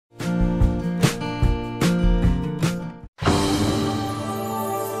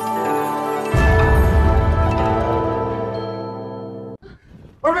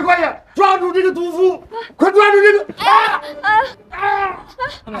二位官爷，抓住这个毒妇！快抓住这个！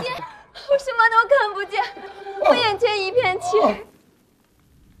姐，我什么都看不见，我眼前一片漆。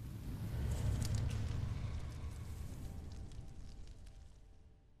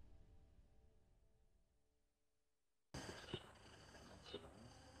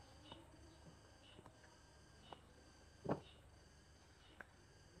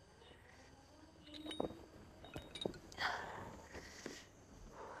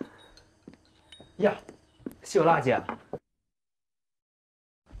呀，秀辣姐，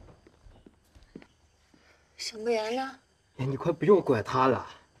沈不言呢？哎，你快不用管他了，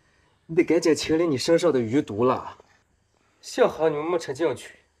你得赶紧清理你身上的余毒了。幸好你们没吃进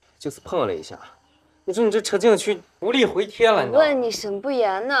去，就是碰了一下。你说你这吃进去无力回天了，你问你沈不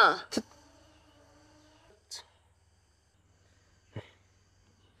言呢？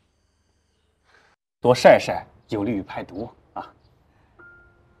多晒晒有利于排毒啊。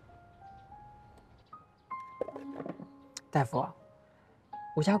大夫，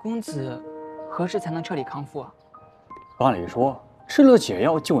我家公子何时才能彻底康复啊？按理说吃了解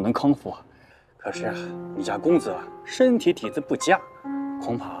药就能康复，可是你家公子身体体质不佳，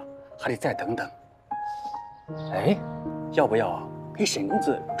恐怕还得再等等。哎，要不要给沈公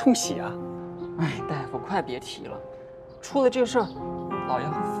子冲喜啊？哎，大夫快别提了，出了这事儿，老爷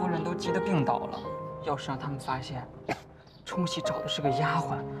和夫人都急得病倒了。要是让他们发现冲喜找的是个丫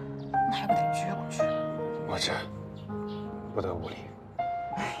鬟，那还不得撅过去？我这不得无礼。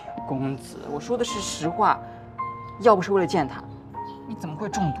哎呀，公子，我说的是实话，要不是为了见他，你怎么会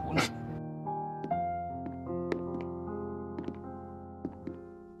中毒呢？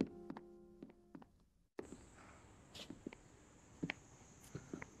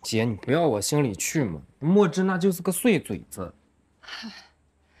姐，你不要往心里去嘛，墨汁那就是个碎嘴子。嗨，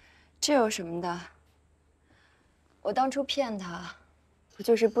这有什么的？我当初骗他，不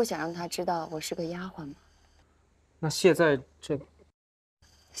就是不想让他知道我是个丫鬟吗？那现在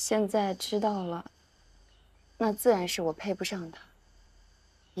现在知道了，那自然是我配不上他。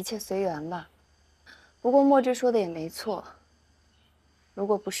一切随缘吧。不过墨汁说的也没错，如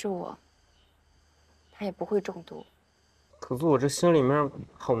果不是我，他也不会中毒。可是我这心里面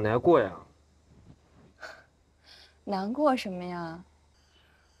好难过呀。难过什么呀？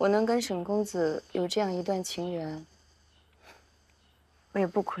我能跟沈公子有这样一段情缘，我也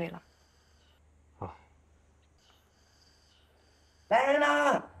不亏了。来人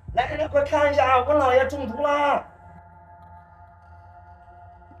呐！来人，快看一下，温老爷中毒了！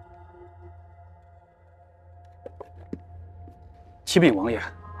启禀王爷，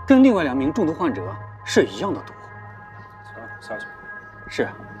跟另外2名中毒患者是一样的毒。下去。是。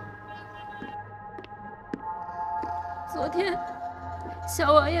昨天，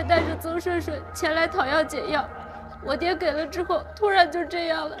小王爷带着曾顺顺前来讨要解药，我爹给了之后，突然就这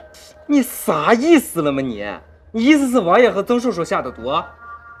样了。你啥意思了吗你？你意思是王爷和曾叔叔下的毒？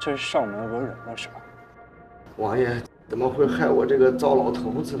这是上门讹人了是吧？王爷怎么会害我这个糟老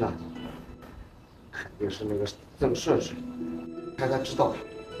头子呢？肯定是那个曾顺顺，看他知道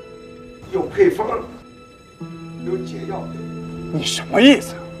有配方，有解药。你什么意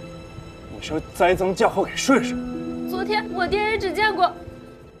思？你说栽赃嫁祸给顺顺？昨天我爹也只见过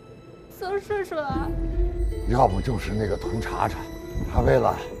曾顺顺啊。要不就是那个涂茶茶，他为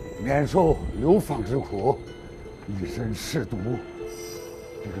了免受流放之苦，以身试毒。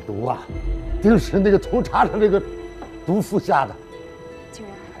这个毒啊，定是那个涂茶茶这个毒妇下的。竟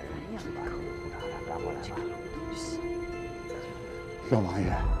然还传扬吧！赶过来吧，少王爷，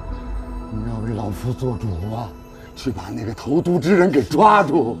你要为老夫做主啊！去把那个投毒之人给抓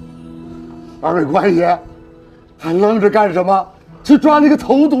住。2位官爷，还愣着干什么？去抓那个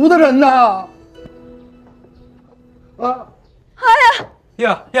投毒的人呐！啊！哎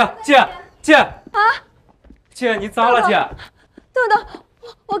呀，姐，你咋了姐？豆豆，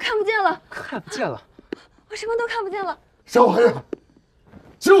我看不见了，看不见了，我什么都看不见了。少王爷，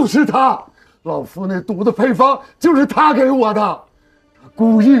就是他，老夫那毒的配方就是他给我的，他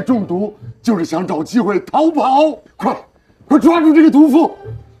故意中毒，就是想找机会逃跑。快抓住这个毒妇！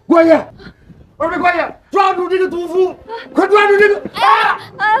官爷，2位官爷，抓住这个毒妇！快抓住这个！爹，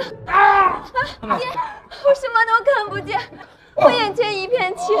我什么都看不见，我眼前一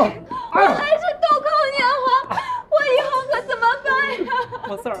片漆，我还是豆蔻年华，我以后可怎么办呀？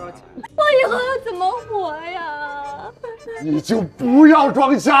没事啊，我以后要怎么活呀？你就不要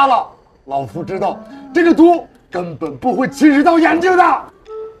装瞎了，老夫知道这个毒根本不会侵蚀到眼睛的。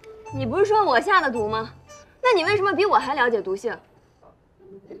你不是说我下的毒吗？那你为什么比我还了解毒性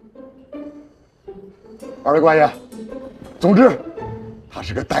？2位官爷，总之，他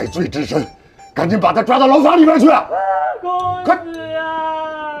是个戴罪之身，赶紧把他抓到牢房里边去。公子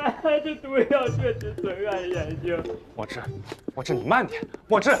呀！这毒药确实损害眼睛。墨汁，你慢点。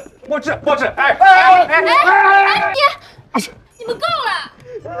墨汁，哎！你们够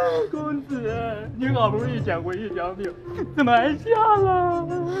了！公子，你好不容易捡回一条命，怎么还下了？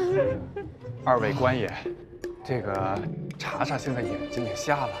二位官爷，这个茶茶现在眼睛也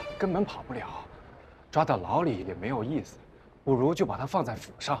瞎了，根本跑不了，抓到牢里也没有意思，不如就把他放在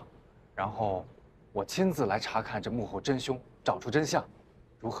府上，然后我亲自来查看这幕后真凶，找出真相，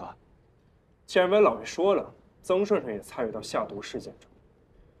如何？既然温老爷说了，曾顺顺也参与到下毒事件中，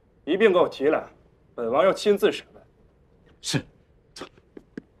一并给我提来，本王要亲自审问。是。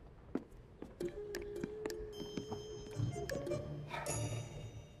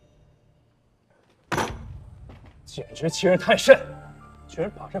简直欺人太甚，居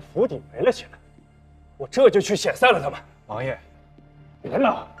然把这府邸围了起来！我这就去遣散了他们。王爷，别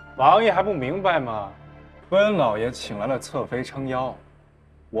闹！王爷还不明白吗？温老爷请来了侧妃撑腰，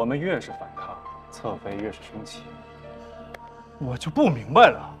我们越是反抗，侧妃越是生气。我就不明白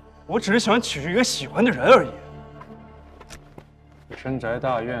了，我只是想娶一个喜欢的人而已。深宅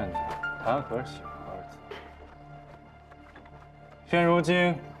大院的，谈何喜欢二字？现如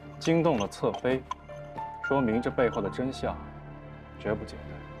今惊动了侧妃，说明这背后的真相绝不简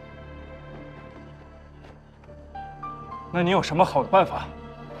单。那你有什么好的办法？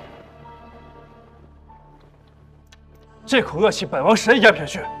这口恶气，本王谁咽不下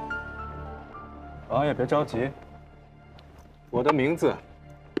去？王爷别着急，我的名字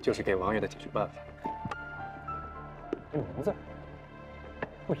就是给王爷的解决办法。这名字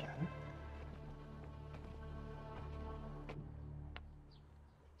不言。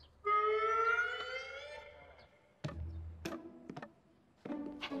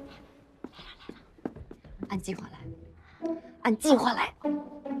按计划来，按计划来。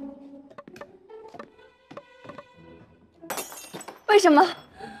为什么？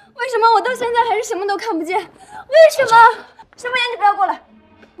为什么我到现在还是什么都看不见？为什么？沈不言，你不要过来！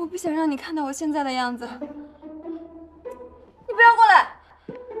我不想让你看到我现在的样子。你不要过来！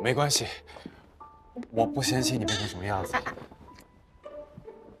没关系，我不嫌弃你变成什么样子，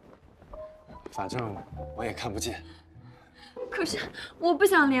反正我也看不见。可是我不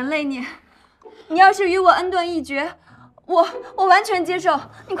想连累你。你要是与我恩断义绝，我完全接受。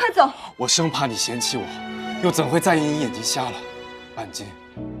你快走！我生怕你嫌弃我，又怎会在意你眼睛瞎了？半斤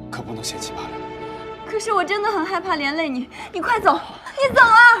可不能嫌弃罢了。可是我真的很害怕连累你，你快走！你走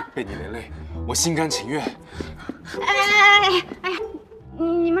啊！被你连累，我心甘情愿。哎呀，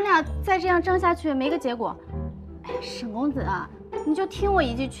你们俩再这样争下去没个结果。哎呀，沈公子啊，你就听我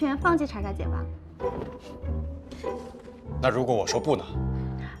一句劝，放弃茶茶姐吧。那如果我说不呢？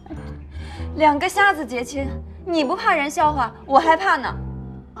两个瞎子结亲，你不怕人笑话，我还怕呢。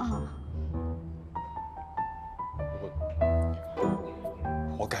啊，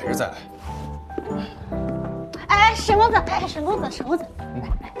我改日再来。哎，沈公子，哎，沈公子，来，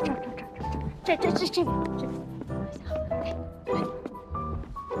这边，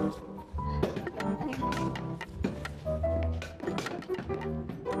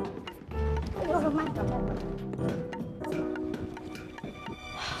慢点。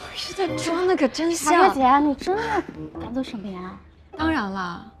是在装那个真相。茶姐，你真的赶走沈不言？当然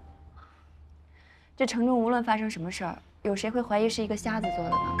了，这城中无论发生什么事儿，有谁会怀疑是一个瞎子做的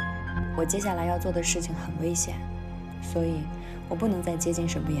呢？我接下来要做的事情很危险，所以我不能再接近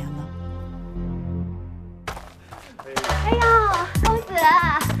沈不言了。哎呀，公子，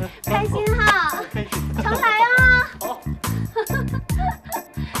开心哈，常来啊！好。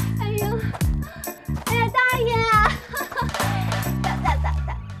哎呀，大爷，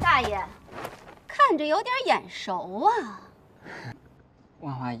大爷，看着有点眼熟啊。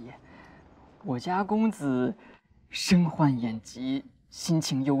万花姨，我家公子身患眼疾，心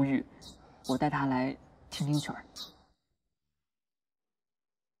情忧郁，我带他来听听曲儿。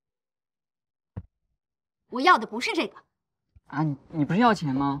我要的不是这个啊，你不是要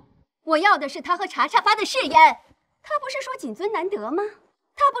钱吗？我要的是他和茶茶发的誓言。他不是说谨遵难得吗？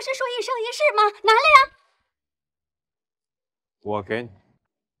他不是说一生一世吗？拿来呀！我给你。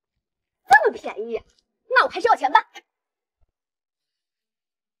这么便宜呀？那我还是要钱吧。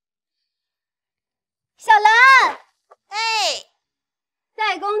小兰，哎，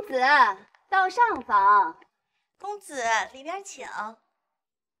带公子到上房。公子里边请。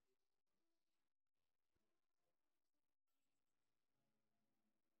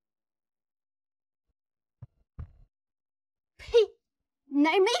呸！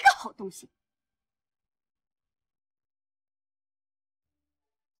哪儿没个好东西。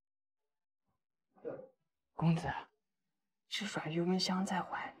公子，这甩玉温香再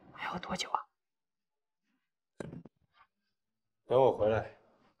怀还要多久啊？等我回来，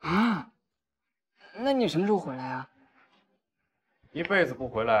啊？那你什么时候回来啊？一辈子不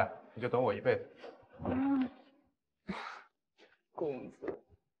回来，你就等我一辈子。公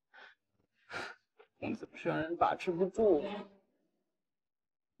子不是让人把持不住吗？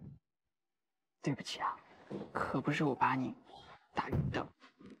对不起啊，可不是我把你打晕的，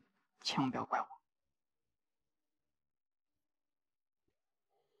千万不要怪我。